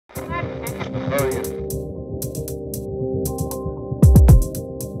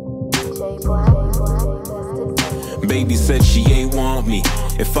Baby said she ain't want me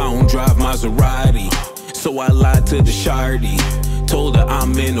if I don't drive Maserati. So I lied to the sharrty, told her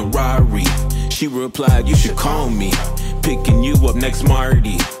I'm in a Rari. She replied, you should call me, picking you up next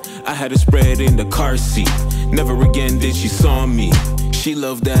Mardi. I had a spread in the car seat, never again did she saw me. She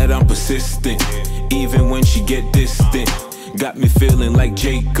loved that I'm persistent, even when she get distant. Got me feeling like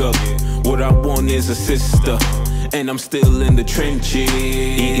Jacob, what I want is a sister. And I'm still in the trenches,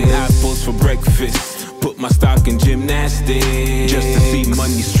 eating apples for breakfast. Put my stock in gymnastics, just to see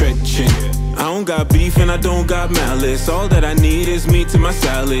money stretching. I don't got beef and I don't got malice. All that I need is meat to my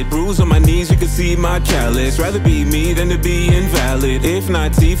salad. Bruise on my knees, you can see my callus. Rather be me than to be invalid. If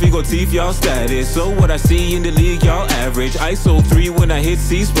not teeth, we go teeth, y'all status. So what I see in the league, y'all average. ISO 3 when I hit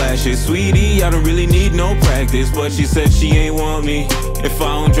C splashes. Sweetie, I don't really need no practice, but she said she ain't want me if I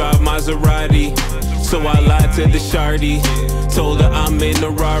don't drive Maserati. So I lied to the sharrty, told her I'm in a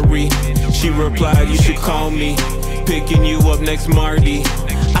Rari. She replied, you should call me, picking you up next Mardi.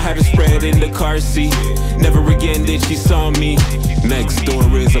 I had a spread in the car seat, never again did she saw me. Next door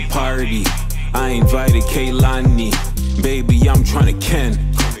is a party, I invited Kaylani. Baby, I'm tryna Ken,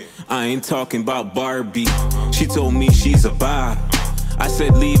 I ain't talking about Barbie. She told me she's a bi, I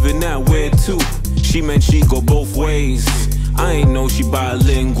said leaving that way too. She meant she go both ways, I ain't know she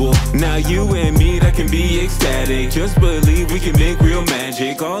bilingual. Now you and me, that can be ecstatic. Just believe we can make real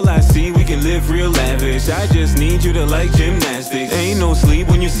magic. All I see, we can live real lavish. I just need you to like gymnastics. Ain't no sleep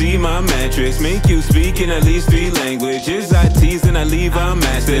when you see my mattress. Make you speak in at least 3 languages. I tease and I leave, I'm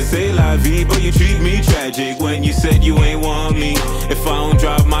master. Say la vie, but you treat me tragic. When you said you ain't want me if I don't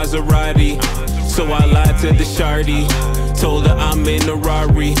drive Maserati. So I lied to the sharrty, told her I'm in a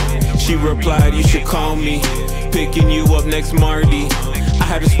Rari. She replied, you should call me, picking you up next Mardi. I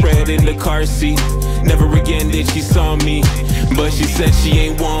had a spread in the car seat, never again did she saw me. But she said she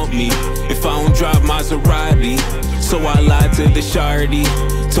ain't want me if I don't drive Maserati. So I lied to the sharrty,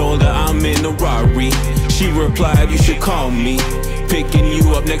 told her I'm in a Rari. She replied, you should call me, picking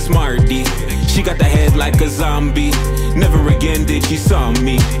you up next Mardi. She got the head like a zombie, never again did she saw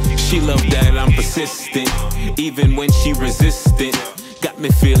me. She loved that I'm persistent, even when she resistant. Got me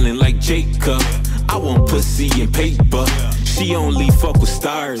feeling like Jacob, I want pussy and paper. She only fuck with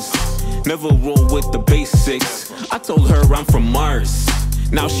stars, never roll with the basics. I told her I'm from Mars,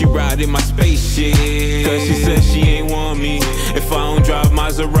 now she riding my spaceship. Cause she said she ain't want me if I don't drive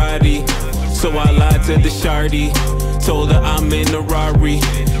Maserati. So I lied to the sharrty, told her I'm in a Rari.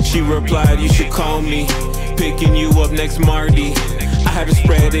 She replied, you should call me, picking you up next Mardi. I had a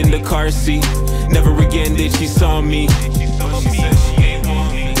spread in the car seat, never again did she saw me. She said